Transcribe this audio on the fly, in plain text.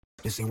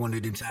This ain't one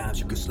of them times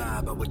you can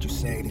slide by what you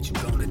say that you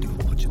gonna do.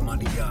 Put your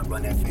money up,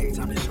 run that fade,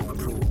 time to show and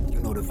prove.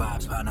 You know the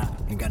vibes, partner.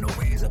 Ain't got no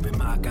ways up in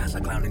my gas. I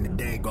clown in the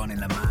day, gone in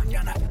la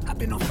mañana. I've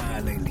been on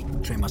fire lately.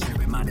 Train my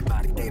spirit, mind and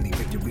body daily.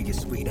 Victory is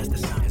sweet, that's the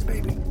science,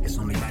 baby. It's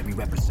only right we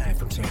represent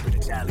from chamber to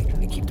tally.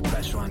 And keep the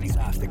pressure on these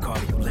eyes, they call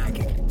you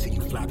lacking. Till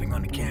you flopping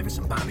on the canvas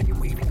and bobbing and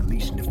weaving.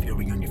 Unleashing the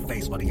fury on your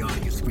face while the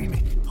audience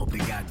screaming. Hope they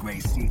got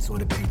great seats or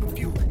the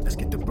pay-per-view. Let's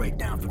get the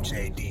breakdown from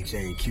J,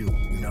 DJ, and Q.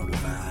 You know the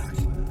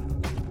vibes.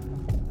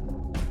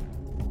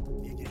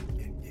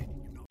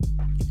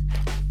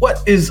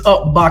 What is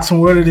up, Boxing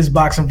World? It is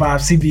Boxing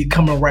Vibes CB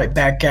coming right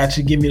back at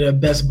you. Give me the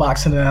best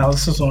boxing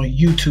analysis on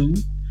YouTube,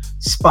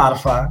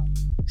 Spotify,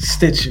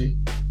 Stitcher,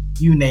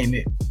 you name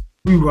it.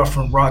 We rough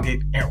and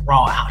rugged and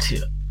raw out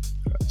here.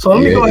 So let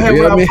me go ahead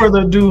without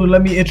further ado.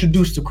 Let me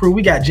introduce the crew.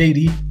 We got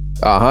JD.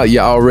 You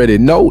already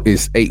know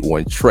it's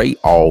 8-1 Trey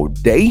all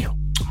day.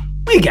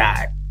 We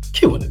got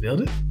Q in the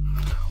building.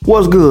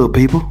 What's good,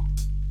 people?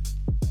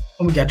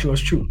 And we got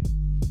yours truly,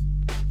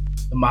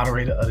 the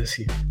moderator of this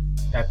here.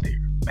 That there.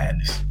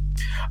 Madness.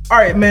 All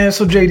right, man.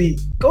 So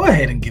JD, go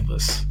ahead and give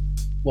us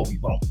what we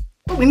want,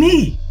 what we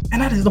need, and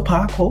that is the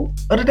pod quote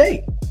of the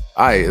day.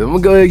 All right, I'm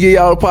gonna go ahead and give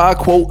y'all the pod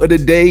quote of the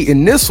day.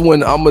 In this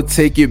one, I'm gonna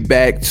take it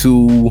back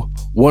to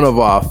one of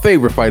our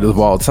favorite fighters of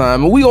all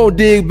time, and we gonna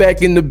dig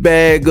back in the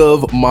bag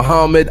of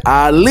Muhammad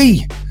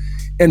Ali.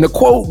 And the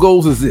quote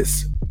goes as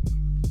this: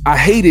 "I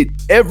hated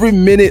every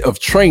minute of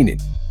training,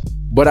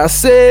 but I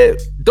said,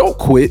 don't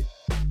quit.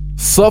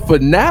 Suffer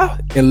now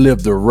and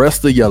live the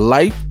rest of your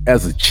life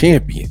as a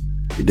champion."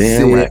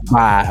 Damn right.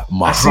 By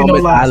Muhammad I see no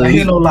lies. Ali. I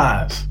hear no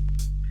lies.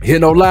 Hear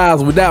no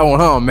lies with that one,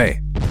 huh,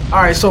 man?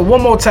 All right, so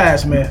one more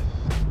task, man.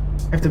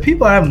 If the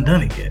people haven't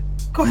done it yet,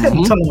 go ahead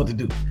and tell them what to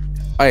do.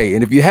 Hey,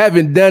 and if you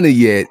haven't done it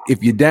yet,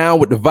 if you're down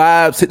with the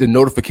vibes, hit the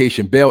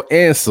notification bell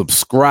and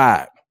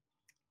subscribe.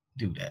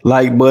 Do that.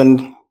 Like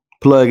button,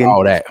 plug in.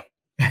 All that.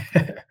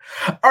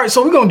 All right,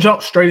 so we're going to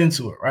jump straight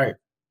into it, right?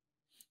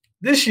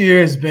 This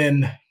year has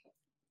been,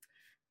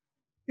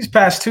 these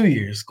past 2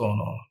 years going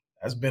on,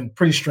 has been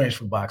pretty strange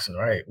for boxing,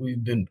 right?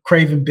 We've been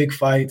craving big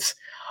fights.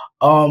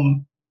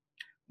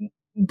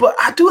 But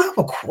I do have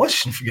a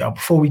question for y'all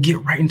before we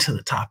get right into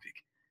the topic.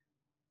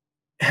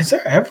 Has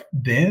there ever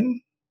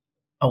been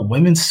a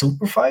women's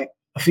super fight?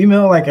 A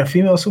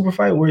female super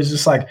fight where it's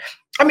just like,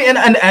 I mean,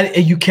 and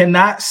you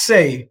cannot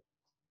say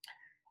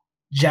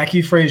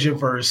Jackie Frazier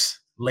versus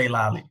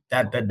Layla Ali.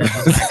 That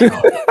doesn't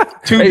count.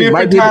 Two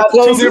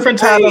different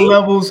talent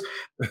levels.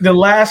 The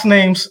last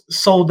names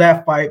sold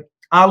that fight.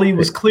 Ali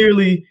was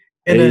clearly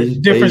in a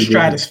different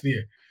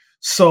stratosphere.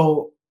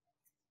 So,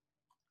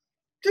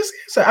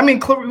 I mean,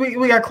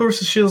 we got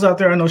Clarissa Shields out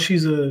there. I know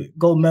she's a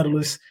gold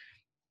medalist.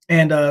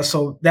 And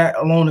so that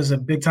alone is a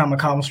big time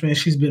accomplishment.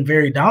 She's been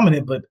very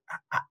dominant, but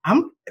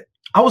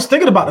I was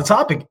thinking about the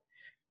topic.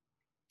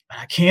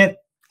 I can't.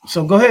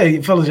 So go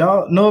ahead, fellas.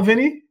 Y'all know of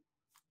any?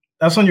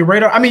 That's on your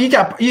radar. I mean, you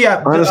got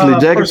honestly,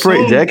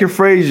 Jackie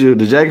Frazier.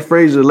 The Jackie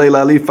Frazier Layla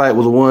Ali fight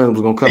was the one that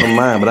was gonna come to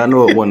mind, but I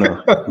know it wasn't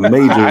a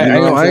major. I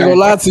ain't gonna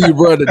lie to you,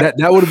 brother.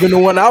 That would have been the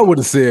one I would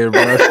have said,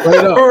 bro.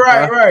 Straight up,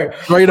 right.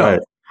 Straight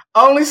up.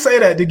 I only say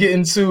that to get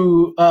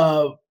into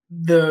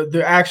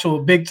the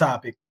actual big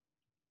topic.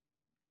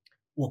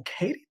 Will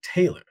Katie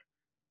Taylor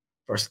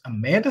versus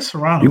Amanda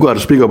Serrano? You got to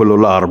speak up a little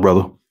louder,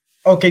 brother.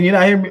 Oh, can you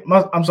not hear me?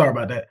 I'm sorry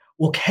about that.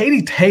 Will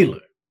Katie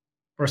Taylor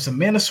versus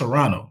Amanda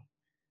Serrano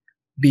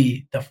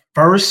be the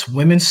first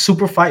women's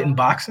super fight in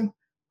boxing?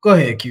 Go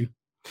ahead, Q.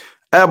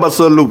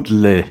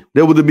 Absolutely.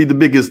 That would be the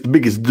biggest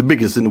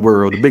in the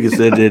world. The biggest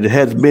that it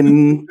has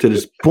been to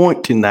this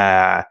point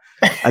tonight.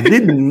 I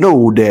didn't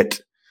know that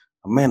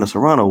Amanda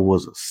Serrano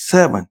was a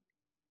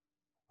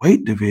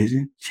 7-weight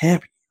division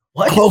champion.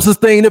 What?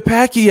 Closest thing to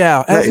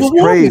Pacquiao.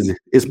 It's crazy.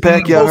 It's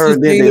Pacquiao, her,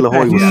 then De La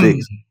Hoya was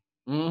 6.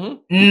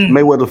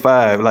 Mayweather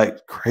 5.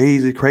 Like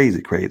crazy.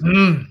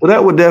 Well,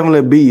 that would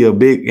definitely be a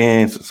big,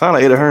 and sound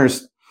like Eddie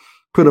Hearns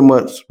pretty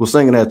much was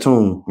singing that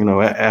tune, you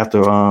know,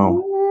 after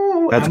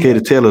Katie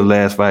Taylor's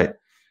last fight.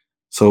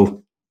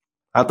 So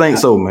I think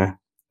so, man.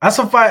 That's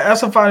a fight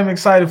I'm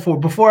excited for.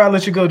 Before I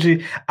let you go,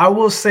 G, I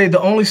will say the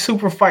only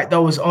super fight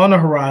that was on the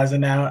horizon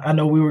now, I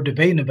know we were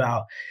debating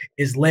about,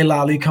 is Layla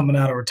Ali coming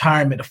out of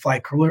retirement to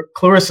fight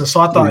Clarissa.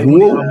 So I thought I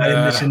might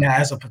mention that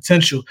as a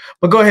potential.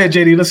 But go ahead,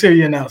 JD. Let's hear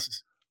your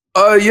analysis.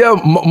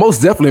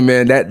 Most definitely,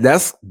 man.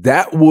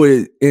 That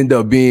would end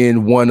up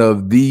being one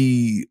of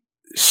the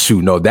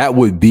that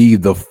would be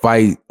the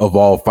fight of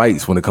all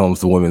fights when it comes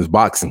to women's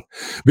boxing,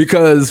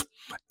 because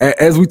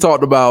as we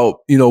talked about,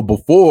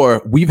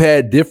 before, we've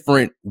had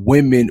different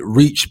women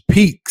reach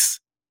peaks,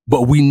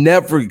 but we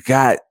never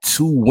got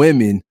two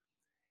women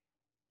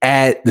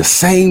at the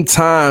same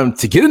time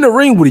to get in the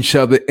ring with each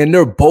other, and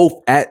they're both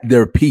at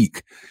their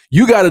peak.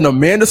 You got an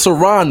Amanda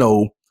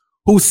Serrano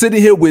who's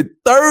sitting here with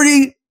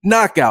 30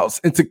 knockouts.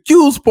 And to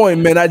Q's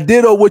point, man, I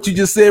did what you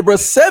just said, bro.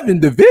 7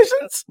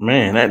 divisions.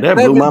 Man, that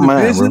blew my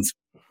mind, bro.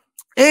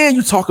 And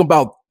you're talking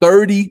about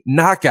 30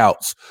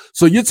 knockouts.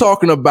 So you're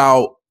talking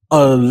about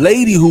a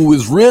lady who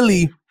is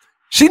really,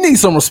 she needs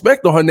some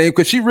respect on her name,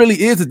 because she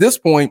really is at this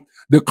point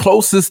the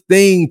closest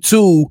thing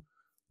to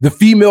the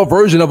female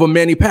version of a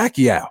Manny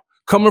Pacquiao,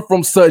 coming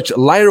from such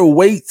lighter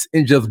weights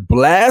and just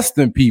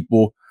blasting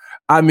people.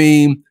 I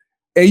mean,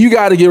 and you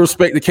got to give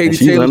respect to Katie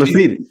Taylor.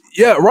 Undefeated.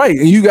 Yeah, right.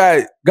 And you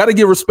got to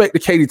give respect to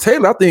Katie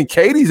Taylor. I think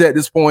Katie's at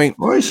this point.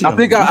 I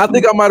think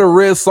I might have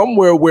read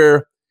somewhere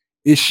where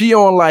is she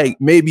on like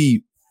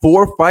maybe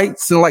 4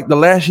 fights in like the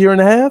last year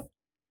and a half?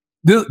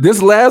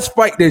 This last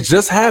fight that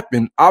just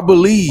happened, I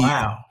believe.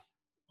 Wow.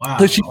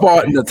 Because she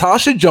fought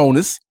Natasha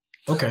Jonas.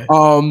 Okay.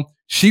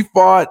 She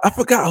fought, I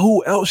forgot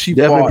who else she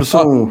fought.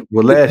 Persoon,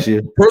 last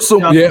year.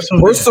 Persoon.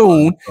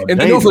 And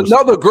then there was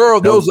another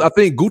girl, there was, I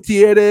think,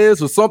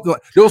 Gutierrez or something.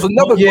 There was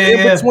another girl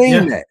in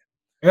between that.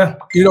 Yeah.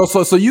 You know,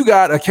 so you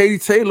got a Katie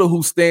Taylor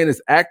who's staying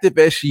as active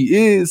as she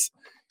is,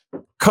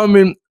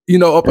 coming, you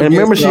know, up and against.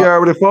 Remember, she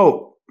already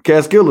fought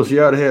Cass Gillis. She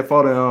already had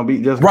fought and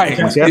beat Jessica. Right,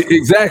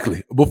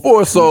 exactly. Before,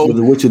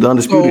 which is the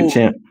undisputed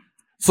champ.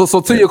 So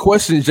to your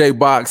question,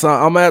 J-Box,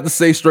 I'm gonna have to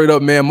say straight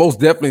up, man, most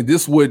definitely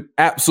this would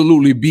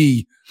absolutely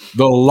be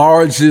the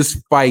largest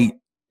fight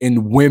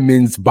in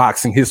women's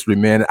boxing history,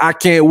 man. I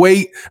can't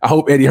wait. I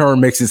hope Eddie Hearn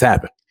makes this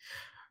happen.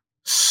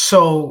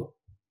 So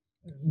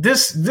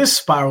this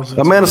spirals.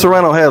 Amanda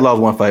Serrano has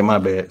lost 1 fight. My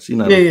bad. She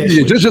not.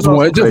 Just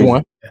one.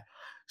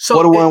 So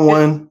what a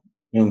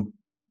 1-1.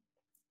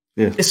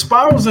 It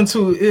spirals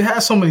into. It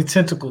has so many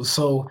tentacles.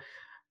 So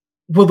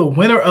will the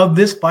winner of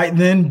this fight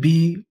then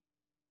be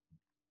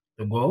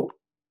the GOAT?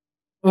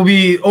 Will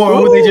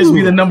they just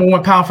be the number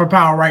 1 pound for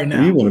pound right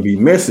now? You want to be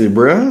messy,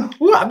 bro?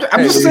 Well, I'm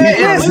just saying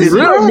it's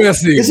real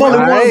messy. It's only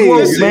one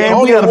word,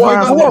 man. We got to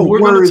find some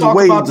words,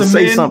 ways to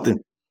say something.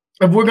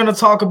 If we're going to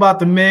talk about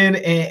the men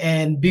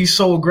and be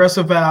so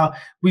aggressive how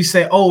we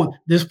say, oh,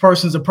 this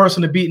person's a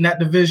person to beat in that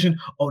division.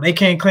 Oh, they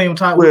can't claim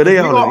title. Well,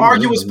 we're going to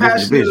argue as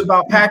passionate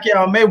about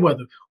Pacquiao and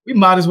Mayweather. We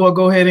might as well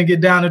go ahead and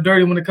get down and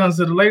dirty when it comes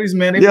to the ladies,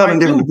 man. They are in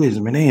different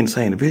divisions, man. They ain't the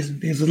same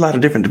division. There's a lot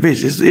of different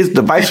divisions. It's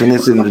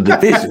divisiveness in the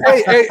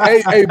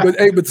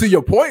division. But to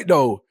your point,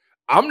 though,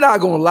 I'm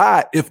not going to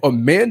lie. If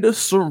Amanda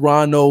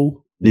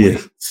Serrano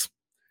wins,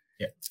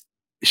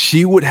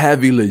 she would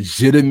have a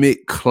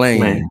legitimate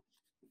claim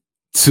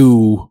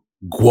to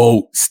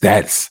GOAT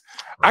status.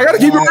 I gotta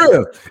keep it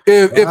real.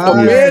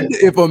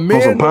 If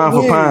Amanda pound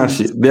for pound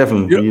shit,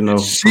 definitely, you know,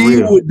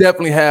 she would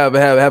definitely have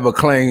a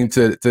claim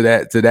to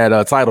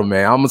that title,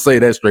 man. I'm gonna say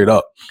that straight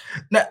up.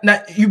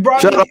 Now you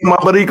brought shout out to my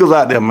Baricos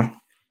out there, man.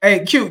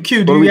 Hey, Q,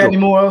 do you have any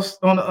more else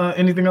on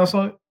anything else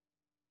on it?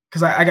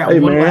 Because I got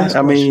one last question.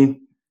 I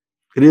mean,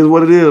 it is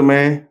what it is,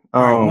 man.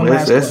 One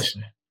last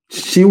question.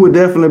 She would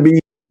definitely be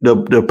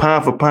the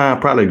pound for pound,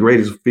 probably the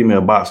greatest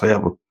female boxer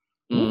ever.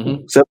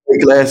 7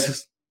 weight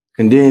classes,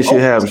 and then she'll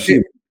have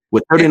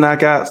with 30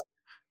 knockouts.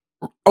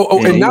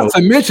 And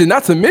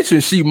not to mention,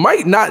 she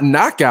might not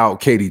knock out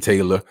Katie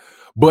Taylor,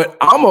 but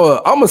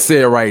I'm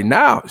say it right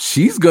now.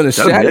 She's gonna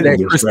shatter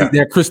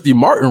that Christy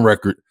Martin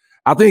record.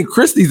 I think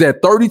Christy's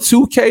at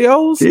 32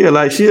 KOs. Yeah,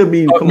 like she'll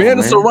be.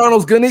 Amanda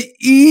Serrano's gonna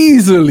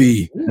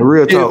easily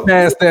get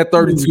past that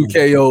 32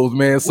 KOs,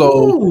 man.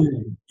 So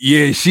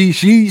yeah,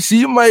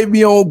 she might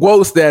be on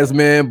GOAT stats,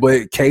 man,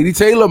 but Katie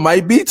Taylor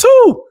might be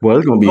too. Well,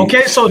 it's gonna be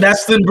okay. So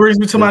that's then brings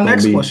me to my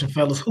next question,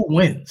 fellas. Who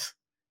wins?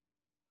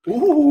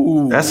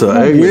 Ooh, that's a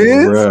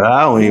bro.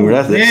 I don't even.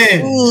 That's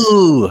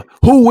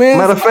who wins?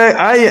 Matter of fact,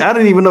 I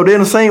didn't even know they're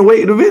in the same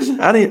weight division.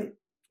 I didn't.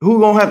 Who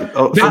gonna have?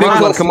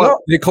 They're come up.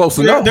 They're close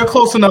enough. They're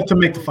close enough to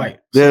make the fight.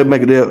 They'll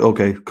make it.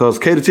 Okay, because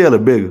Katie Taylor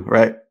bigger,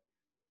 right?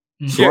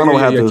 Serrano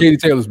have to Katie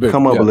Taylor's bigger.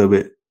 Come up a little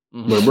bit.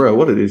 But bro,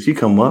 what it is? She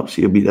come up,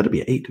 that'll be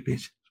an 8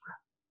 division.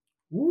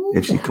 Ooh.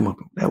 If she come up,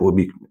 that would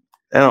be.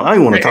 I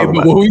don't want to talk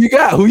about who you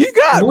got. Who you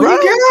got?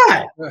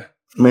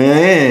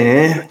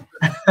 Man,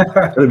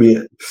 that'll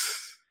be.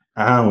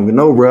 I don't even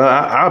know, bro.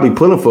 I'll be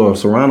pulling for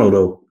Serrano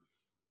though.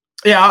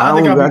 Yeah,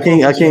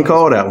 I can't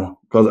call that one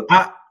because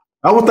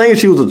I was thinking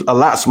she was a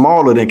lot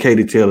smaller than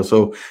Katie Taylor,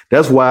 so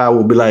that's why I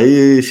would be like,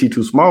 "Yeah, she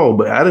too small."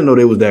 But I didn't know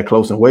they was that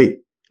close in weight.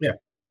 Yeah.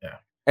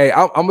 Hey,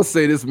 I'm gonna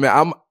say this,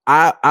 man.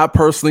 I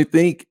personally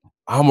think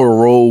I'm gonna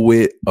roll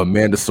with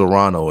Amanda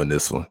Serrano in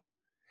this one,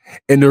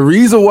 and the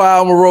reason why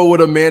I'm gonna roll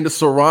with Amanda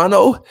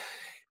Serrano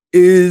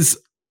is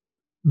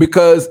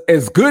because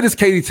as good as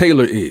Katie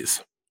Taylor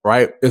is,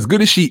 right? As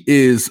good as she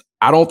is,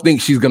 I don't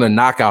think she's gonna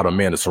knock out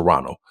Amanda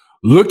Serrano.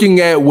 Looking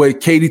at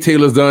what Katie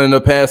Taylor's done in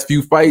the past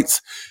few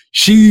fights,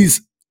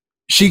 she's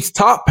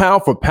top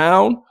pound for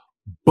pound,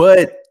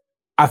 but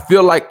I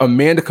feel like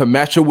Amanda can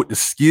match her with the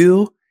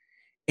skill,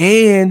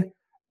 and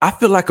I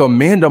feel like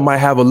Amanda might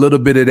have a little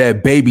bit of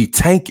that baby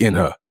Tank in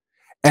her,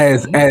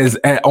 as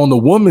on the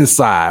woman's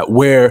side,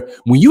 where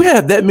when you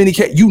have that many,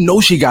 you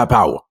know she got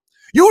power.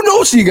 You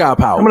know she got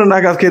power. How many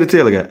knockouts Katie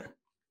Taylor got?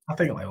 I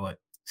think like what?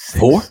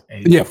 4?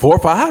 8. Yeah, 4 or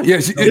 5. Yeah,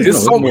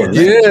 it's so much.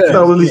 Yeah,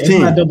 it's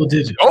not double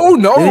digits. Oh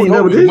no,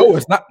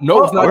 it's not.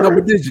 No, it's not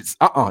double digits.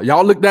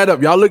 Y'all look that up.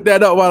 Y'all look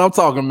that up while I'm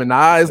talking. Man,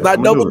 nah, it's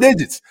not double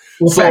digits.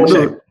 Well,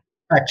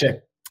 fact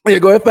check. Yeah,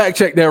 go ahead, fact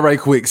check that right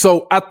quick.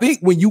 So I think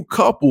when you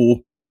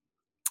couple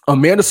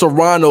Amanda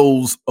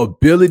Serrano's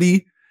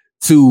ability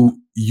to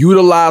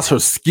utilize her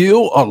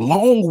skill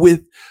along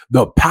with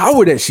the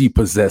power that she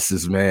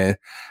possesses, man,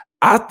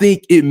 I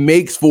think it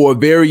makes for a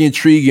very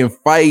intriguing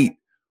fight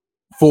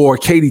for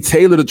Katie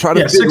Taylor to try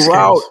to figure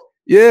out.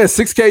 Yeah,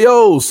 6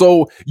 KOs.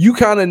 So you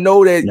kind of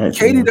know that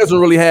Katie doesn't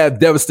really have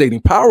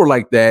devastating power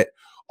like that,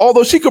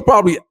 although she could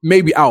probably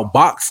maybe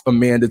outbox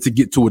Amanda to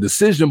get to a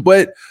decision.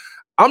 But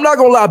I'm not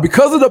going to lie,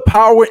 because of the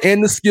power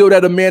and the skill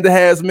that Amanda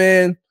has,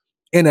 man,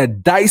 in a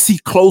dicey,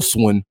 close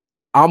one,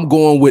 I'm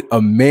going with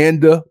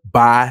Amanda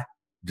by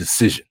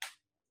decision.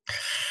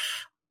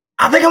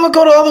 I think I'm going to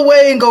go the other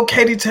way and go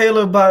Katie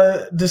Taylor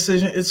by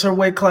decision. It's her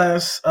weight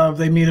class.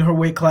 They meet in her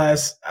weight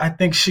class. I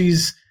think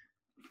she's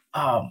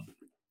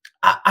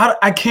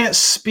I can't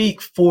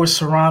speak for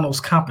Serrano's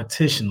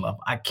competition level.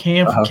 I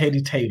can for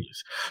Katie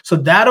Taylor's. So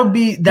that's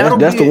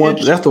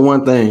the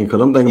one thing, because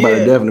I'm thinking about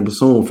the Devin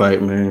Bassoon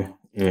fight, man.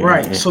 Yeah,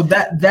 right. Yeah. So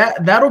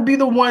that'll be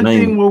the one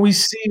thing where we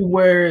see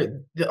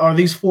where are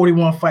these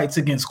 41 fights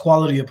against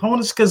quality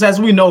opponents, because as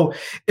we know,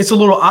 it's a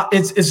little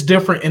it's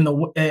different in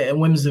the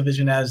women's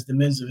division as the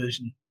men's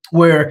division,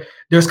 where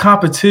there's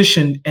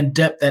competition and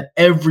depth at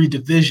every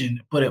division,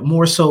 but it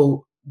more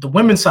so the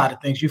women's side of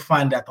things, you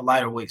find at the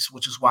lighter weights,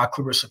 which is why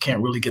Claressa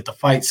can't really get the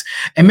fights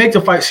and make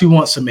the fights she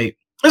wants to make.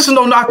 This is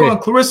no knock on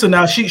Claressa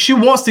now. She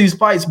wants these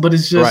fights, but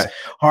it's just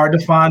hard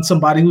to find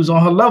somebody who's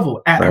on her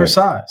level at her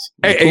size.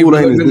 Hey,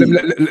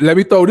 let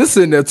me throw this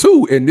in there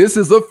too. And this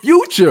is a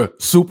future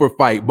super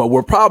fight, but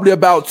we're probably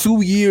about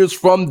 2 years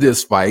from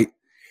this fight.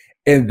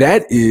 And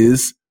that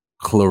is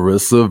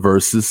Claressa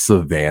versus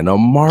Savannah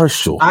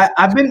Marshall.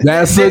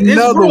 That's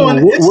another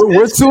one.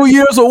 We're 2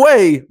 years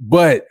away,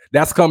 but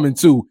that's coming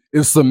too.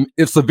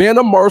 If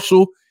Savannah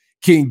Marshall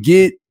can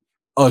get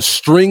a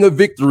string of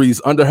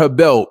victories under her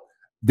belt,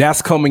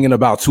 that's coming in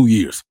about 2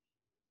 years.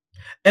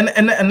 And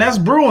that's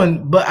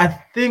brewing, but I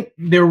think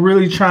they're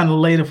really trying to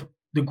lay the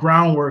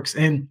groundworks,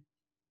 and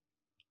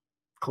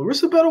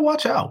Claressa better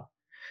watch out.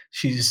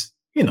 She's,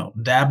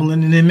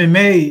 dabbling in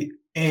MMA,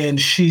 and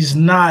she's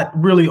not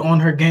really on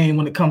her game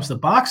when it comes to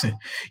boxing.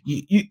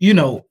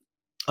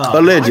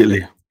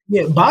 Allegedly.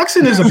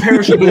 Boxing is a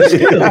perishable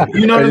skill.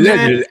 You know what I'm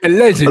saying?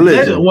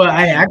 Allegedly. Well,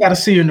 I got to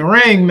see her in the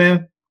ring,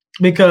 man,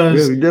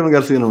 because you definitely got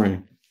to see her in the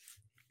ring.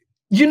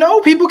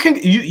 People can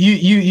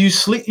you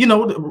sleep.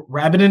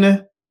 Rabbit in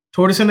the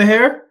tortoise in the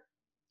hair,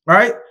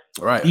 right?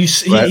 Right. You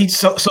eat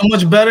so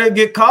much better.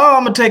 Get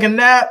calm and take a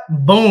nap.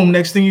 Boom.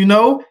 Next thing you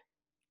know, all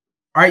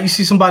right, you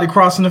see somebody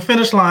crossing the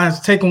finish lines,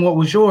 taking what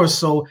was yours.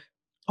 So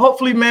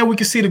hopefully, man, we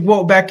can see the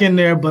quote back in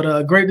there.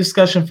 But great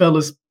discussion,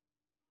 fellas,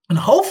 and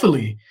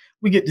hopefully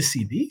we get to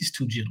see these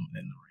two gentlemen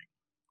in the ring.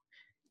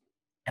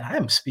 And I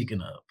am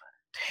speaking of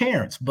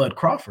Terrence Bud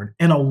Crawford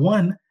and a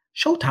one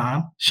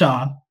Showtime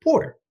Shawn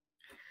Porter.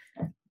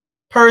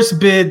 Purse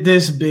bid,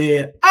 this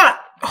bid.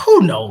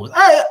 Who knows?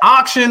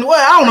 Auction. Well,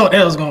 I don't know what the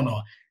hell's going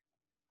on.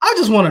 I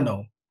just want to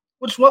know,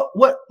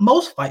 what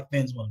most fight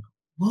fans want to know.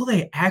 Will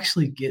they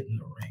actually get in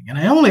the ring? And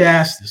I only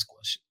ask this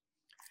question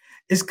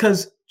is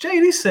because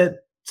JD said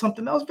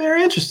something that was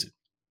very interesting.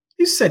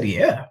 He said,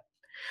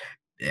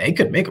 they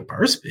could make a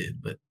purse bid,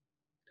 but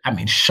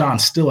Shawn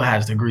still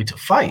has to agree to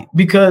fight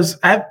because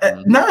now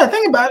that I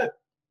think about it,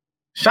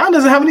 Shawn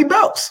doesn't have any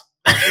belts.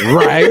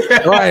 Right.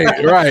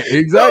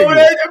 Exactly. So,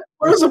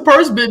 what does a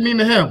purse bid mean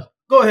to him?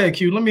 Go ahead,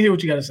 Q. Let me hear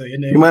what you got to say.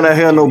 He might not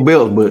have no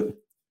belts, but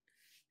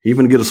he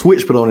gonna get a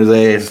switch put on his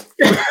ass.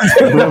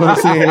 You know what I'm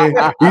saying?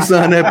 You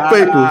sign that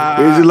paper.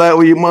 It's just like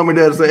when your mom and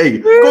dad say, "Hey,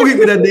 go get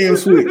me that damn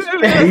switch."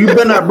 And you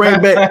better not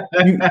bring back.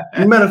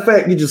 Matter of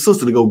fact, get your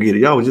sister to go get it.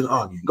 Y'all was just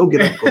arguing. Go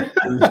get it.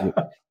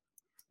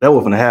 That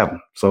wasn't gonna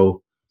happen.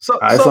 So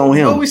it's on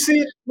him. Will we see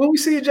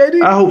it,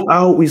 JD? I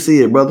hope we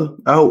see it, brother.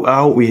 I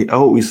hope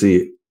we see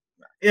it.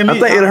 I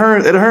think Ed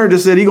Hearn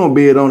just said he's gonna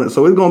bid on it,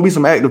 so it's gonna be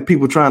some active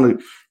people trying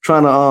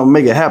to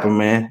make it happen,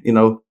 man.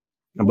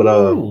 But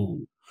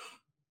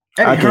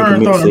I can't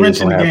commit throwing a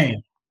wrench in the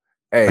game.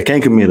 Hey, I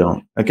can't commit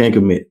on. I can't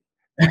commit.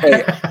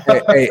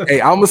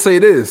 Hey, I'm gonna say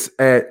this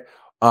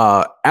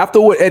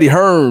after what Eddie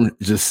Hearn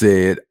just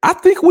said, I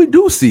think we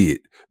do see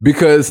it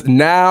because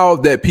now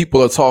that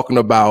people are talking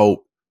about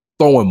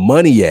throwing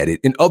money at it,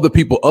 and other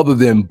people other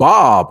than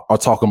Bob are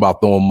talking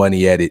about throwing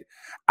money at it.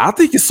 I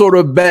think it sort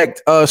of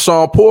backed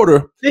Shawn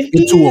Porter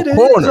into a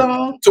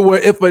corner to where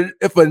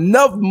if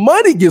enough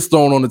money gets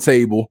thrown on the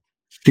table,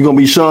 he's gonna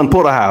be Shawn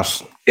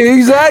Porterhouse.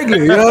 Exactly.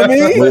 You know what I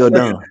mean? Well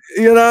done.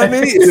 You know what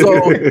I mean?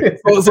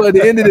 So at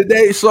the end of the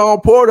day, Shawn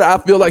Porter, I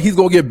feel like he's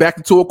gonna get back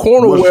into a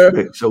corner where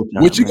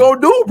what you gonna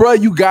do, bro?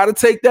 You gotta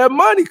take that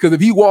money because if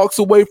he walks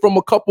away from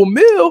a couple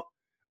mil,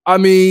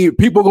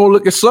 people gonna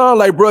look at Shawn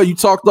like, bro, you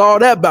talked all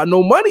that about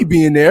no money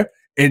being there,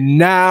 and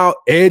now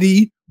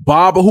Eddie,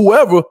 Bob, or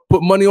whoever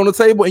put money on the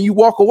table and you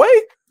walk away.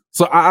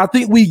 So I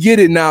think we get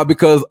it now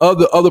because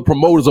other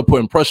promoters are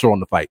putting pressure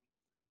on the fight.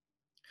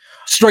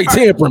 Straight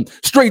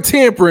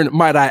tampering,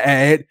 might I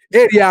add.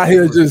 Eddie out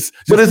here just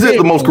but is it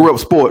the most corrupt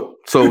sport?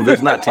 So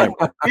that's not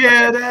tampering.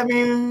 Yeah,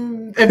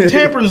 if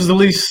tampering is the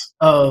least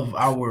of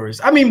our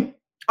worries.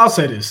 I'll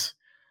say this.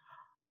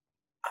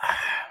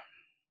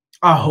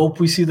 I hope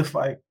we see the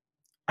fight.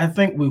 I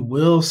think we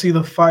will see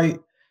the fight,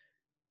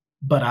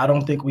 but I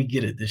don't think we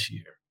get it this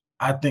year.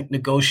 I think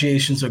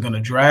negotiations are going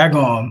to drag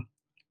on,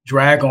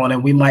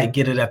 and we might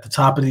get it at the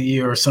top of the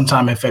year or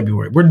sometime in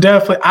February. We're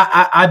definitely.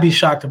 I'd be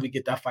shocked if we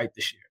get that fight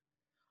this year.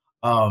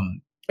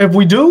 If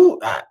we do,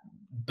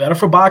 better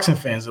for boxing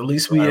fans. At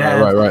least we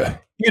have,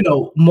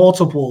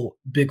 multiple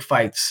big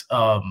fights.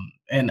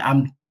 And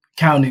I'm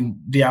counting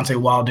Deontay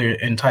Wilder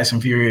and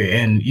Tyson Fury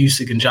and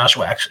Usyk and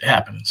Joshua actually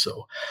happening.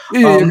 So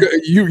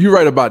you're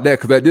right about that,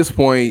 because at this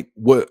point,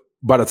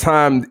 by the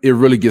time it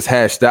really gets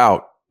hashed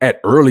out, at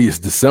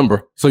earliest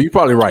December. So you're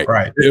probably right.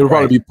 Right. It'll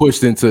probably be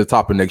pushed into the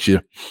top of next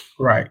year.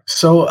 Right.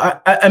 So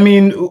I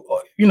mean,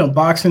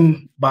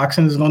 boxing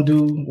is gonna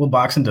do what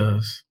boxing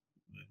does.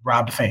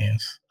 Rob the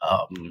fans.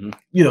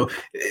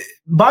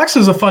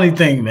 Boxing is a funny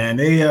thing, man.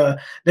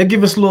 They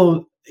give us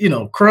little,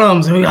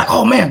 crumbs, and we're like,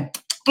 oh man,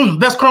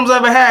 best crumbs I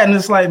ever had. And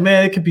it's like,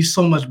 man, it could be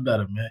so much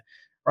better, man.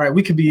 Right?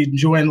 We could be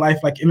enjoying life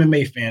like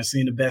MMA fans,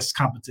 seeing the best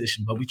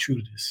competition, but we true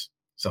to this.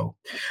 So,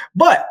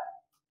 but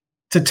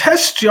to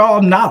test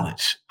y'all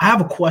knowledge, I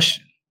have a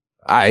question.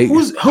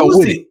 Who's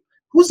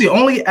the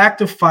only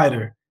active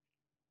fighter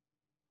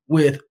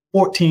with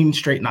 14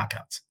 straight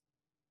knockouts?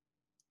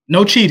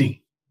 No cheating.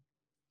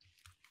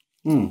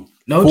 No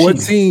 14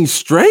 cheating.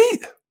 Straight?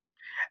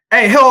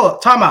 Hey, hold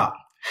up, time out.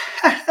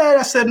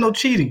 I said no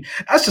cheating.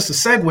 That's just a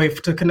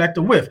segue to Connect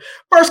the Whiff.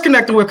 First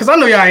Connect the Whiff, because I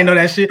know y'all ain't know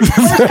that shit.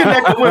 First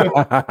Connect the Whiff.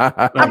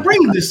 I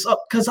bring this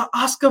up because of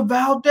Oscar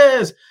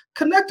Valdez.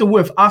 Connect the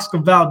Whiff. Oscar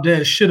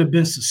Valdez should have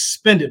been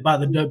suspended by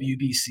the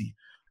WBC.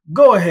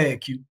 Go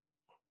ahead, Q.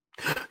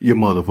 You're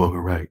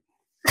motherfucking right.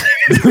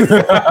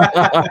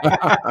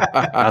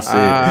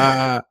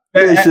 I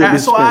said.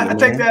 So I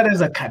take that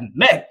as a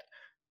connect.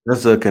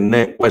 That's a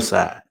connect. West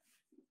side.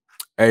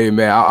 Hey,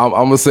 man, I'm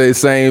going to say the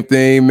same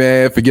thing,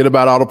 man. Forget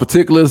about all the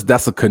particulars.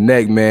 That's a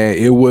connect, man.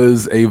 It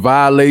was a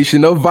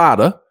violation of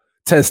VADA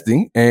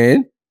testing,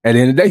 and at the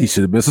end of the day, he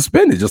should have been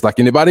suspended just like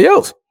anybody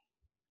else.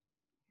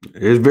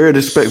 It's very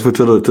disrespectful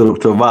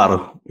to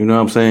VADA. You know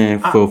what I'm saying?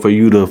 For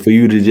you to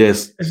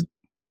just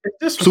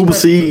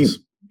supersede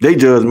their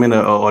judgment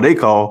or they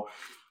call,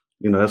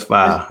 that's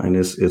fire. And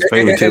it's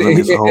favoritism.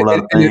 It's a whole lot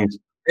of things.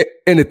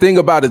 And the thing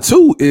about it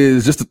too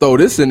is, just to throw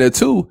this in there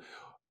too,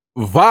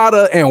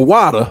 VADA and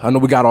WADA. I know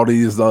we got all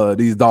these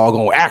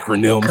doggone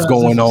acronyms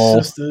going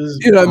on. Sisters,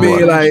 you know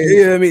what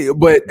I mean?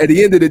 But at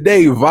the end of the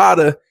day,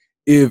 VADA,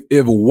 if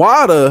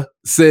WADA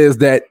says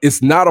that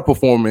it's not a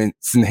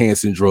performance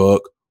enhancing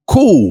drug,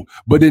 cool.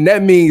 But then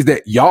that means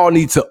that y'all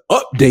need to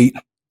update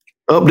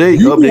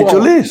your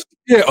list.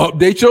 Yeah,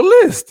 update your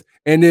list.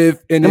 And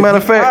if matter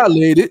of fact,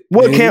 violated,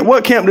 what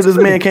camp did this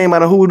man came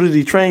out of? Who did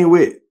he train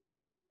with?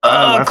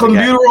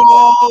 Clemburo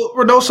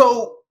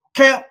Reynoso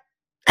camp.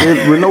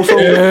 Reynoso.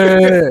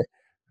 Yeah.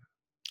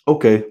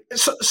 Okay.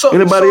 So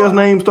anybody else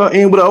name start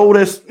in with an O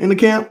that's in the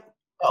camp?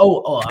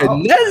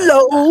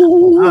 Canelo.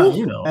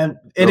 And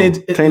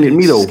it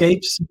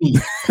escapes me.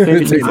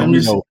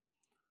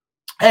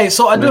 Hey,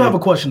 so I do have a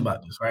question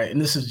about this, right?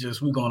 And this is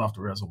just, we're going off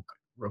the rails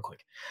real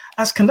quick.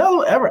 Has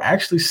Canelo ever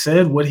actually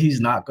said what he's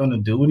not going to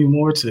do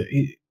anymore to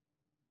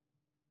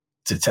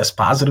test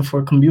positive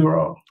for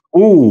Clemburo?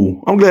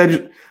 Ooh, I'm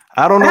glad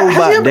I don't know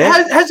about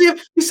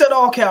that. He said,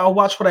 oh, okay, I'll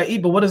watch what I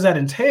eat, but what does that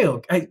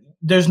entail?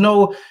 There's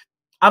no,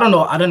 I don't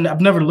know. I've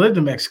never lived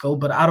in Mexico,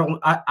 but I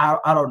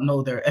don't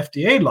know their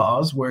FDA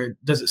laws where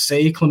does it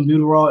say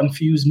clenbuterol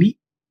infused meat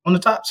on the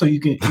top? So you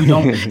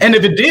don't. And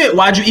if it did,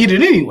 why'd you eat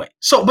it anyway?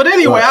 So, but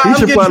anyway, I'm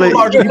getting to a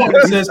larger point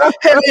that says,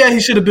 hell yeah,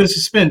 he should have been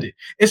suspended.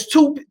 It's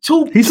too.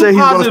 He said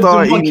he's going to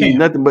start eating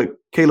nothing but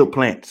Caleb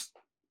plants.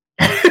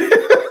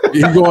 He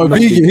going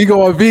vegan. He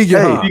going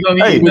vegan.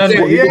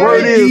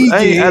 Word is,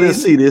 I didn't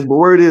see this, but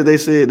word is they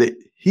said that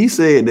he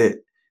said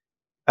that.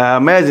 I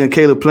imagine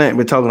Caleb Plant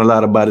been talking a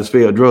lot about his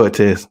failed drug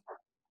test,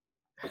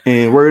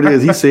 and word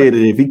is he said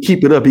that if he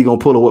keep it up, he gonna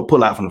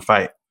pull out from the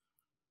fight.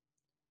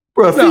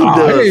 Bro, he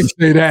ain't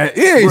say that.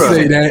 He ain't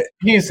say that.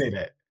 He didn't say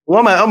that.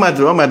 Well, I'm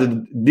about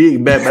to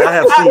dig back, but I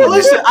have seen.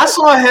 Listen, I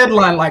saw a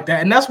headline like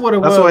that, and that's what it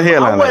was. I saw a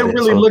headline. I wasn't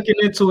really looking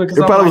into it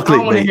because I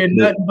don't want to hear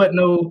nothing but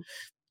no.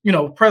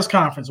 Press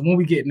conference when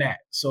we getting that.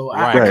 So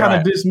I kind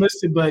of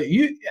dismissed it, but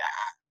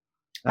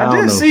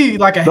I did see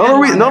like a. The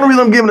only reason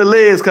I'm giving the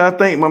legs because I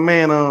think my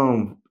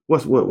man,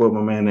 what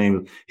my man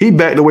name is? He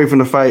backed away from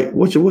the fight.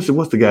 What's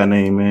the guy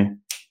name, man?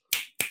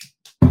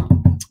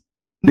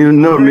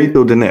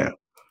 Nito Donaire.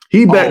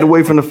 He backed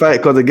away from the fight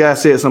because the guy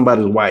said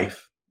somebody's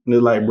wife. And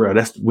they're like, bro,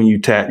 that's when you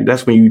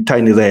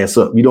tighten his ass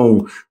up. You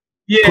don't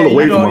pull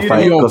away from a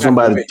fight because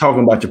somebody's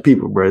talking about your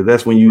people, bro.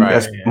 That's when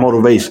that's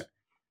motivation.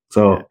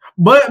 So.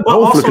 But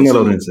hopefully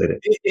Canelo didn't say that.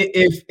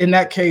 If in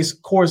that case,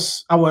 of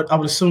course, I would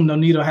assume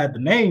Nonito had the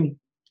name.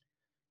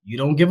 You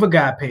don't give a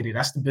guy a payday.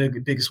 That's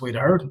the biggest way to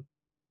hurt him.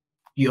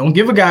 You don't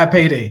give a guy a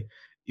payday.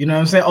 You know what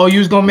I'm saying? Oh, you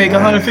was gonna make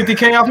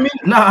 $150K off me?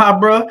 Nah,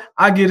 bro.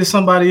 I get it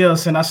somebody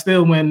else, and I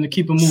still win to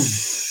keep it moving.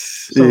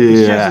 So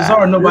chances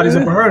are nobody's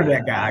ever heard of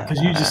that guy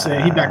because you just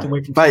said he backed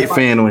away from fight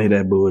fan don't hear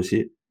that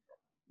bullshit.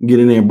 Get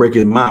in there and break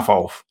his mouth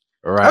off.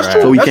 Right.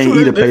 So he can't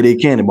eat a payday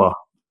candy bar.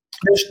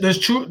 There's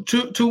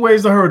two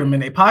ways to hurt them, in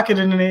their pocket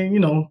and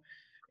then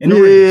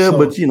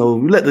but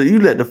you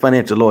let the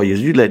financial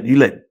lawyers, you let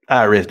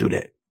IRS do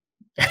that.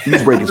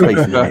 He's breaking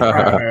spaces.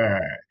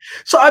 Right.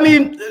 So I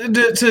mean,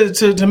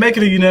 to make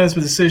it a unanimous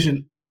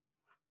decision,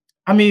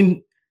 I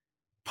mean,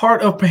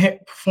 part of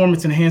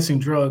performance enhancing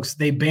drugs,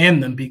 they ban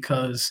them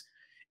because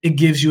it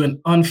gives you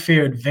an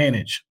unfair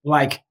advantage,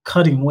 like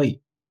cutting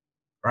weight,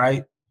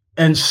 right?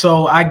 And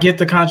so I get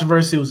the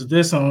controversy. It was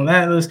this and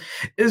that.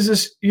 It's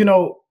just, I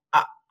know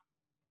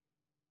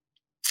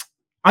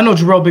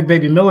Jarrell Big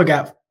Baby Miller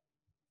got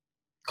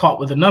caught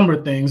with a number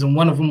of things, and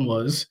one of them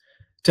was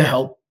to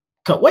help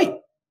cut weight.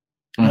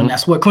 Mm-hmm. And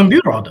that's what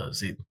clenbuterol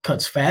does. It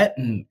cuts fat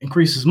and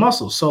increases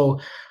muscle. So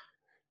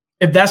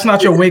if that's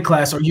not your weight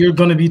class, or you're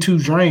going to be too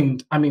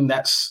drained, I mean,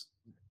 that's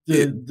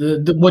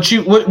what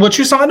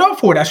you signed up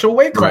for. That's your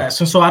weight class.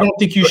 Right. And so I don't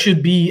think you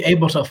should be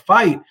able to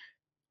fight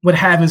with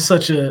having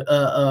such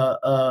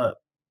a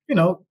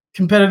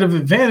competitive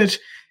advantage,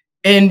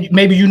 and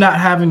maybe you not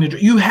having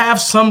you have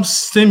some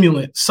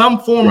stimulant, some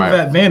form of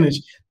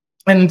advantage,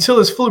 and until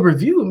it's fully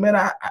reviewed, man.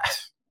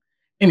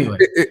 Anyway,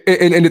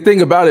 and the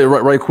thing about it,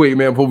 right quick,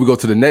 man, before we go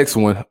to the next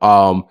one,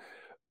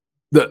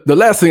 the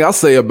last thing I'll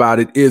say about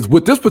it is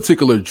with this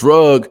particular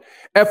drug.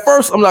 At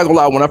first, I'm not gonna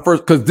lie,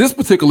 because this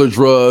particular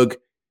drug,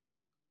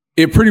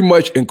 it pretty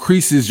much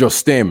increases your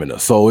stamina.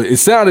 So it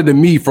sounded to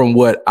me from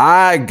what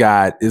I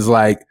got is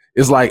like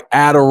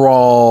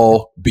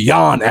Adderall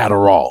beyond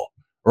Adderall,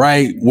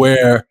 right?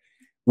 Where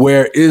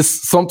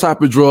it's some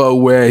type of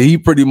drug where he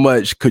pretty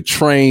much could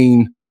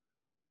train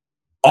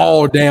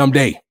all damn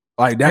day.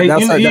 Like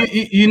that.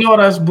 You know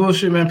that's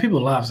bullshit, man.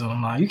 People lives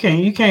online. You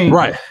can't.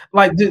 Right.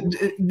 Like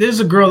there's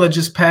a girl that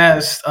just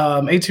passed,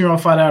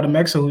 18-year-old fighter out of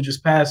Mexico who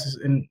just passed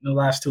in the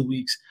last 2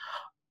 weeks.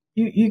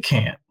 You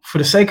can't, for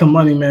the sake of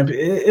money, man.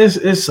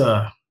 It's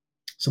a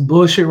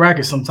bullshit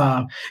racket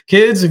sometimes.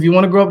 Kids, if you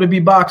want to grow up to be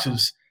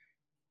boxers,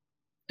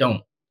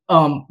 don't.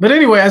 But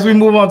anyway, as we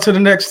move on to the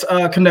next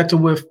connector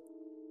with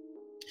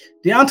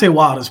Deontay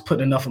Wilder's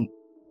putting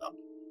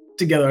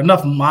together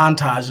enough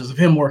montages of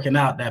him working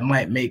out that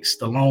might make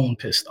Stallone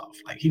pissed off.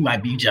 Like he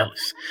might be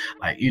jealous.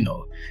 Like,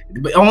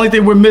 but the only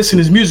thing we're missing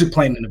is music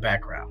playing in the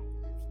background.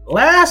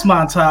 Last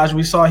montage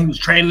we saw he was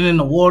training in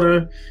the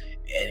water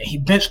and he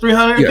benched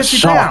 350 pounds.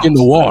 Shark in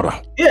the water.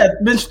 Yeah,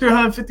 benched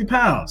 350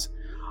 pounds.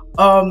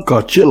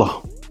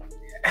 Godzilla.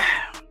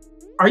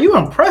 Are you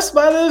impressed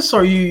by this,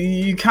 or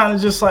you kind of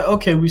just like,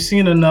 okay, we've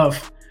seen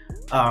enough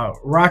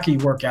Rocky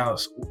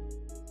workouts.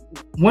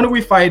 When are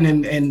we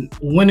fighting, and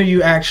when are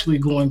you actually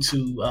going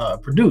to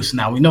produce?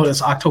 Now, we know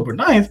that's October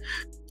 9th,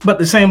 but at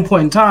the same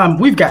point in time,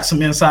 we've got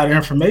some insider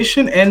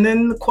information. And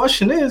then the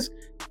question is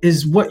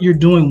what you're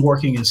doing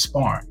working in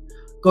sparring?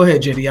 Go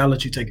ahead, JD. I'll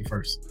let you take it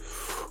first.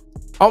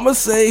 I'm gonna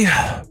say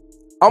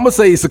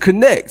it's a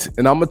connect,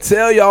 and I'm gonna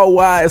tell y'all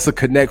why it's a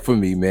connect for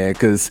me, man.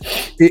 Because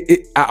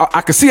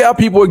I can see how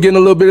people are getting a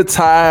little bit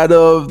tired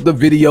of the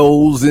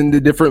videos and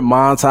the different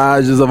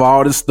montages of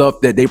all this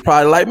stuff that they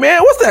probably like,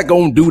 man, what's that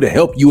gonna do to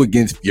help you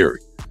against Fury?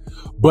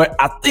 But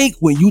I think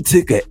when you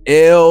take an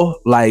L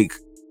like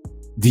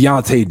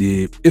Deontay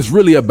did, it's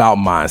really about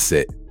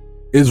mindset.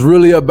 It's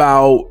really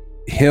about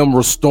him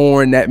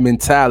restoring that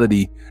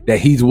mentality that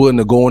he's willing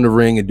to go in the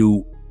ring and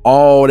do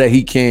all that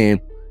he can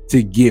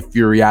to get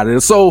Fury out of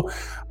it. So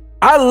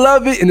I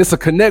love it, and it's a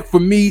connect for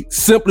me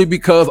simply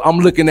because I'm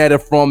looking at it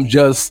from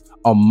just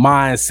a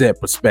mindset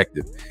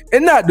perspective.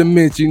 And not to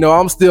mention,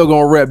 I'm still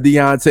gonna rep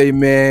Deontay,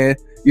 man.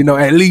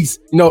 At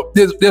least,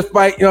 this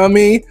fight, you know what I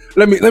mean?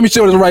 Let me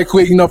show this right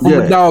quick, from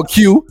the dog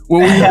Q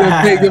when we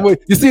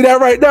you see that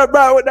right there,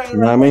 bro? You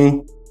know what I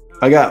mean?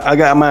 I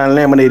got mine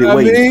laminated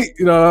weight.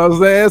 You know what I'm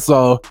saying?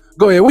 So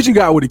go ahead. What you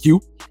got with the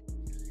Q?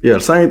 Yeah,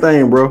 same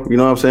thing, bro. You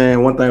know what I'm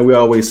saying? One thing we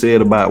always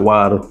said about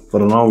Wilder for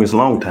the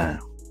long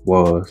time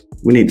was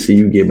we need to see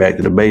you get back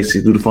to the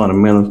basics, do the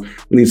fundamentals.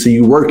 We need to see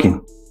you working.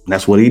 And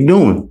that's what he's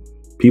doing.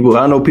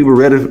 I know people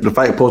ready. The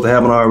fight supposed to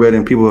happen already,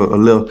 and people are a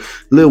little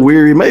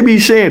weary. Maybe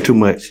he's sharing too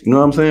much. You know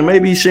what I'm saying?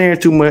 Maybe he's sharing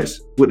too much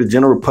with the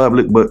general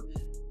public, but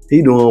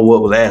he doing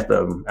what was asked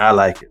of him. I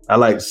like it. I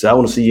want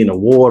to see you in the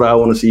water. I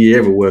want to see you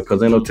everywhere,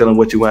 because ain't no telling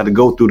what you have to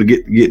go through to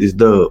get this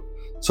dub.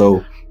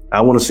 So I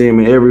want to see him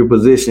in every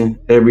position,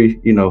 I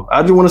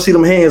just want to see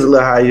them hands a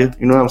little higher.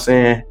 You know what I'm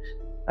saying?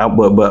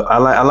 But I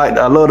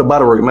love the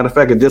body work. Matter of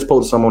fact, I just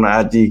posted some on the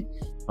IG,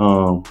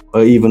 or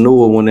even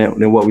newer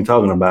than what we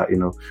talking about.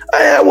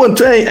 I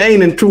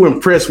ain't too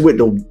impressed with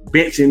the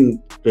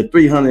benching the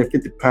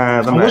 350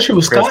 pounds. I wish you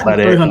was squatting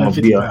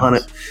 350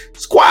 pounds.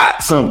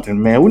 Squat something,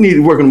 man. We need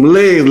to work on them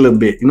legs a little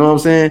bit. You know what I'm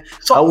saying?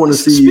 So I want to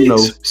see,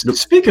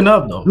 speaking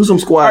of though, do some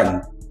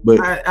squatting. But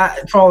I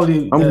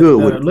probably I'm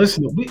good with it.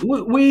 Listen,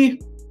 we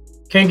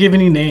can't give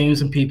any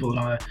names and people and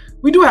all that.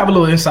 We do have a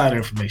little insider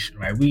information,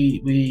 right?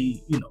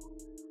 We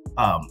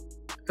a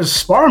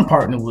sparring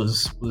partner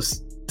was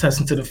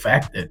testing to the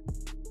fact that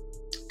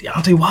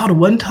Deontay Wilder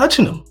wasn't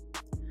touching him,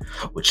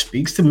 which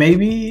speaks to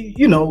maybe,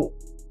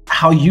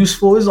 how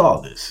useful is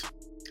all this.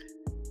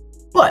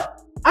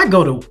 But I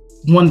go to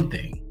one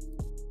thing.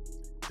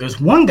 There's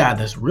one guy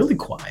that's really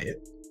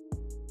quiet,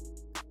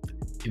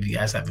 if you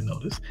guys haven't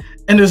noticed.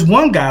 And there's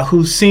one guy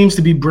who seems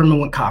to be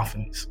brimming with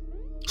confidence.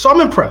 So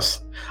I'm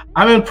impressed.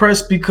 I'm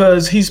impressed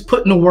because he's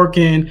putting the work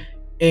in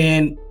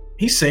and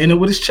he's saying it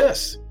with his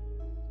chest.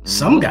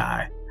 Some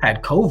guy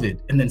had COVID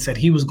and then said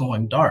he was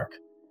going dark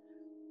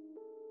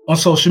on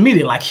social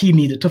media, like he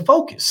needed to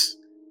focus.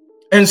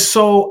 And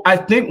so I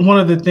think one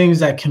of the things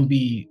that can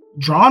be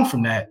drawn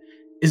from that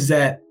is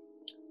that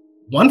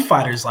one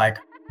fighter's like,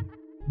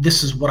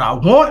 this is what I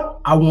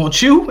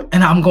want you,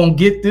 and I'm going to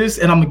get this,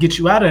 and I'm going to get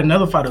you out of it.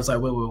 Another fighter's like,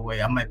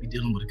 wait, I might be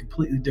dealing with a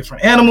completely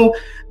different animal.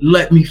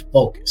 Let me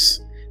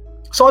focus.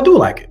 So I do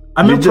like it.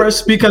 I'm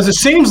impressed because it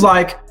seems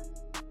like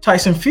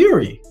Tyson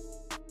Fury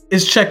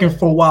is checking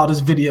for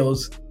Wilder's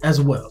videos as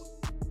well.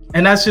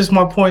 And that's just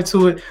my point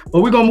to it.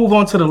 But we're going to move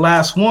on to the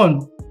last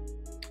one.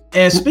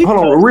 And hold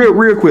on,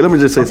 real quick. Let me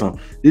just say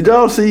something. Did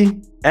y'all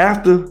see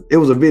after it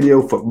was a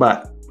video for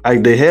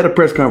they had a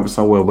press conference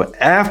somewhere, but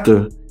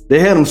after they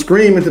had them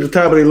screaming to the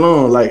top of their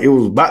lungs like it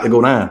was about to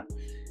go down.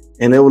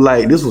 And they were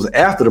like, this was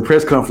after the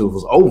press conference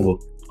was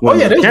over. When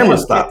the camera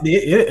stopped.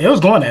 It was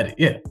going at it,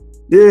 yeah.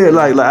 Yeah,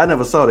 like I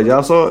never saw that.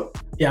 Y'all saw it?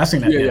 Yeah, I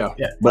seen that. Yeah.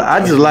 But I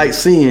just like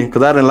seeing,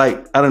 because I didn't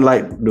like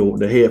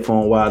the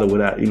headphone Wilder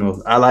without,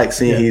 I like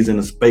seeing he's in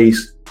the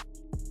space.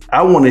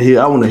 I want to hear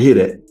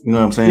that. You know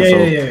what I'm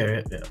saying?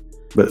 Yeah.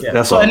 But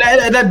that's all. And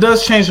that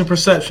does change the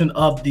perception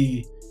of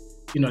the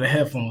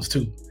headphones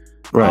too.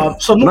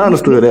 Right. So I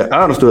understood that.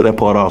 I understood that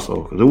part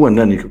also, because there wasn't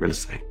nothing you could really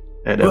say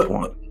at that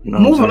point. You know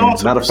moving on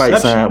to not a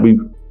fight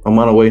sign. I'm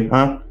on the way,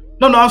 huh?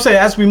 No, I'm saying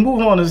as we move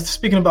on, is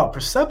speaking about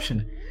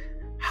perception.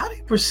 How do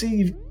you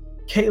perceive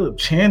Caleb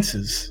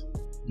chances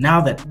now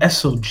that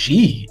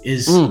SOG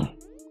is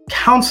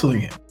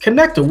counseling him?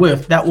 Connected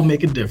with that will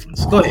make a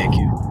difference. Go ahead,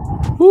 Q.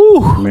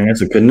 Woo. Man,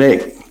 it's a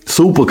connect.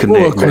 Super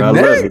connect, man. I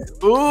love it.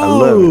 I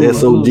love it.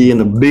 SOG in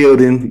the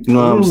building. You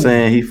know what I'm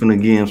saying? He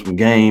finna give him some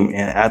game.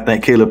 And I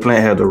think Caleb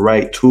Plant had the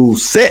right tool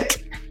set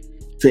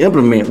to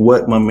implement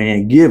what my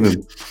man give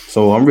him.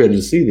 So I'm ready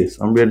to see this.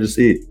 I'm ready to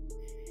see it.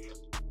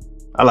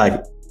 I like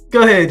it.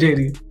 Go ahead,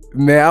 JD.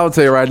 Man, I'll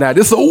tell you right now,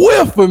 this is a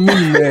whiff for me,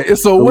 man.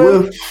 It's a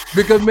whiff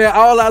because, man,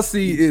 all I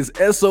see is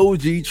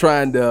SOG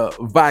trying to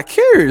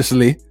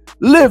vicariously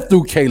live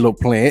through Caleb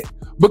Plant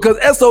because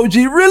SOG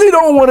really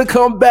don't want to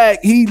come back.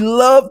 He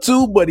love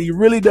to, but he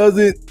really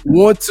doesn't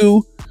want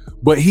to.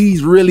 But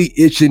he's really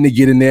itching to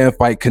get in there and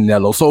fight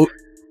Canelo. So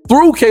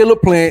through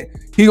Caleb Plant,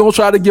 he gonna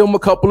try to give him a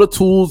couple of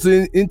tools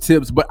and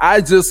tips. But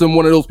I just am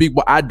one of those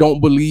people, I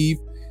don't believe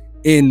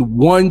in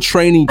one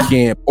training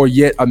camp or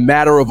yet a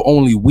matter of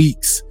only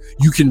weeks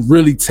you can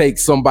really take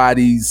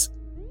somebody's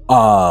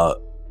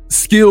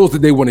skills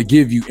that they want to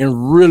give you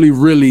and really,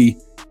 really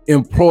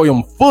employ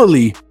them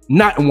fully,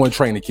 not in one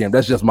training camp.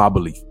 That's just my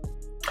belief.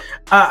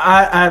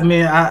 I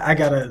mean, I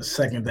gotta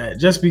second that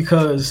just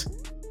because,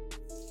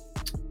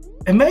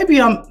 and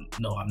maybe I'm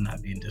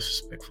not being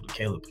disrespectful to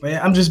Caleb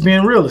Plant. I'm just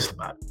being realist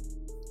about it.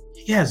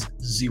 He has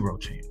zero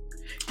chance.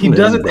 He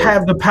doesn't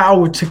have the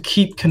power to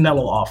keep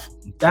Canelo off.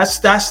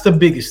 That's the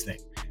biggest thing.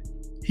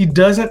 He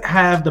doesn't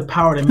have the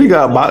power to make. He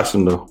got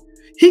boxing though.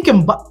 He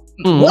can what?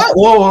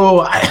 Whoa.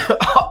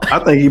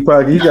 I think he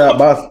got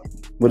boxing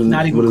with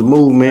his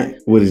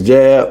movement, with his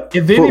jab.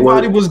 If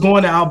anybody was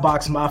going to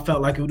outbox him, I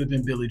felt like it would have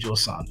been Billy Joe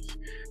Saunders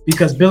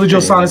because Billy Joe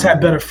Saunders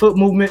had better foot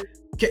movement.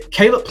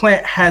 Caleb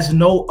Plant has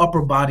no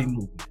upper body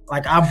movement.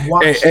 Like I've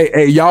watched.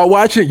 Hey, y'all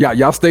watching?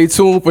 Y'all stay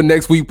tuned for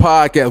next week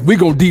podcast. We're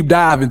gonna deep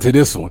dive into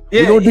this one.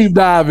 Yeah, We're gonna deep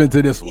dive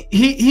into this one.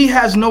 He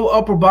has no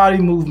upper body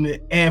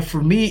movement, and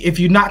for me, if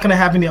you're not gonna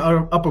have any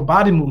upper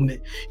body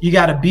movement, you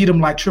got to beat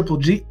him like Triple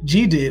G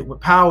did with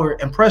power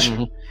and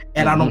pressure.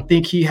 And I don't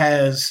think he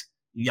has.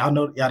 Y'all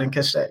didn't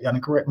catch that. Y'all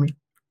didn't correct me.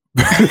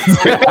 Anyway,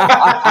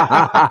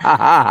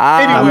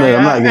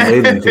 I'm not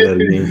getting into that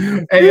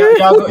again. Hey,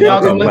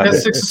 y'all gonna let that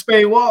 6 of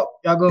spade walk?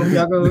 Y'all gonna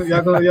let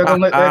that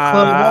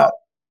club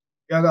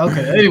walk?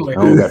 Okay. Anyway,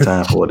 I don't got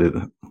time for it.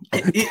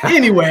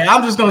 Anyway,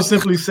 I'm just gonna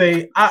simply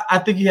say I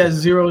think he has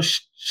zero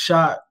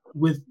shot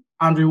with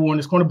Andre Ward in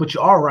his corner. But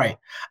you are right.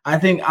 I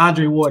think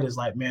Andre Ward is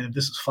like, man, if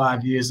this was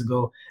 5 years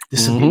ago,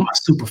 this would be my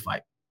super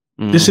fight.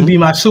 This would be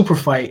my super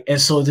fight,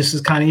 and so this is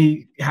kind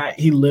of how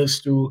he lives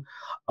through.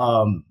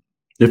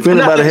 If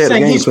anybody had a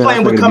game plan,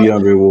 I think it'd be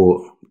Andre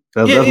Ward.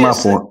 That's my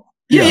point.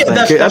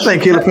 I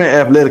think Caleb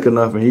Plant athletic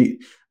enough, and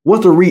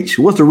what's the reach?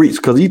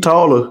 Because he's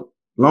taller,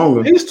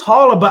 longer. He's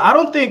taller, but I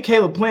don't think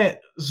Caleb Plant's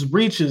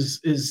reach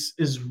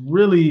is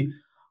really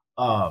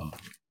that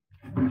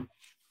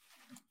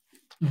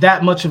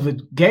much of a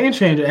game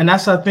changer, and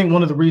that's I think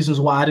one of the reasons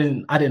why I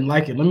didn't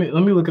like it. Let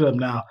me look it up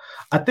now.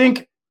 I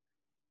think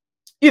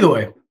either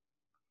way,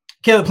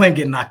 Caleb Plant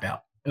getting knocked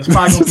out. It's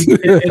probably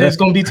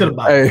gonna be to the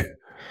bottom. Hey.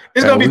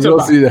 It's going to be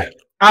tough.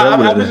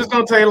 I'm just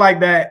going to tell you like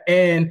that.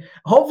 And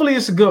hopefully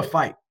it's a good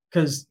fight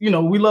because, we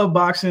love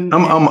boxing.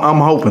 I'm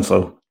hoping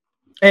so.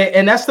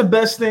 And that's the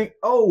best thing.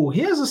 Oh, he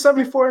has a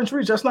 74-inch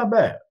reach. That's not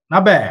bad.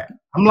 Not bad.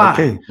 I'm lying.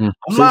 Okay.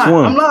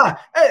 I'm lying.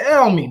 It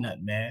don't mean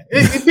nothing, man.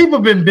 People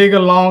been bigger,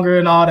 longer,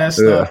 and all that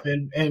stuff.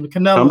 And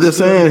Canelo. I'm just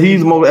saying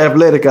he's more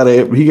athletic out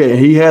of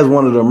he has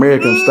one of the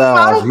American styles.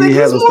 I don't think he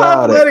has he's a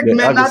style athletic, that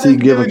man. I can see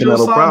giving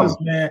Canelo problems.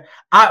 Man,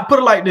 I put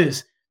it like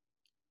this: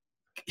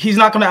 he's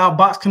not going to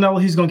outbox Canelo.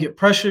 He's going to get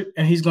pressured,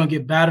 and he's going to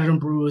get battered and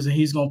bruised, and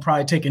he's going to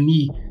probably take a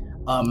knee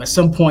at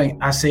some point.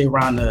 I say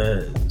around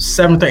the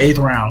 7th or 8th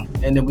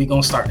round, and then we're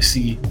going to start to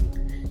see,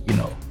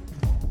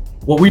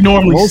 what we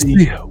normally see.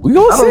 We gonna see. I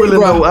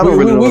don't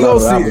really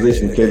know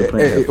opposition.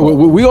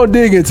 We gonna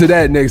dig into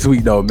that next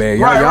week, though, man.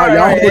 Y'all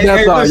hold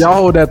that thought. Y'all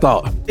hold that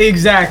thought.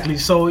 Exactly.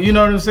 So you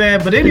know what I'm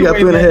saying. But anyway,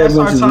 you got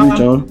 3.5 inches of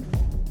reach on.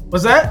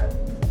 What's that?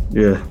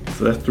 Yeah.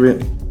 So that's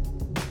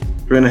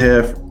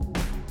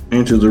 3.5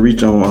 inches of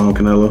reach on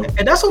Canelo.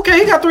 And that's okay.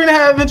 He got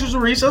 3.5 inches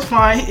of reach. That's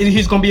fine.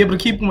 He's gonna be able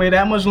to keep him away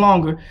that much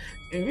longer.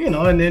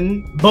 And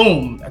then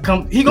boom,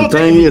 the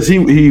thing is,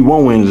 he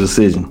won't win the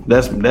decision.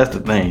 That's the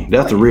thing.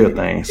 That's the real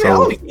thing.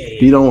 So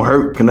he don't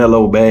hurt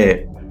Canelo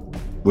bad,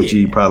 which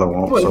he probably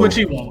won't. Which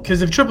he won't,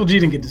 because if Triple G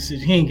didn't get the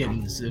decision, he ain't getting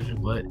the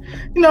decision. But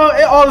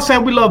all the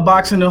same, we love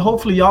boxing, and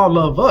hopefully y'all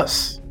love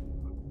us.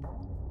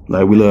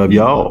 Like we love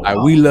y'all. Like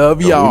we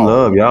love y'all. We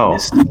love y'all.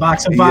 This is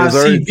Boxing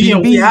Vibes TV,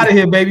 and we out of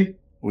here, baby.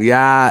 We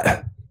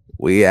out.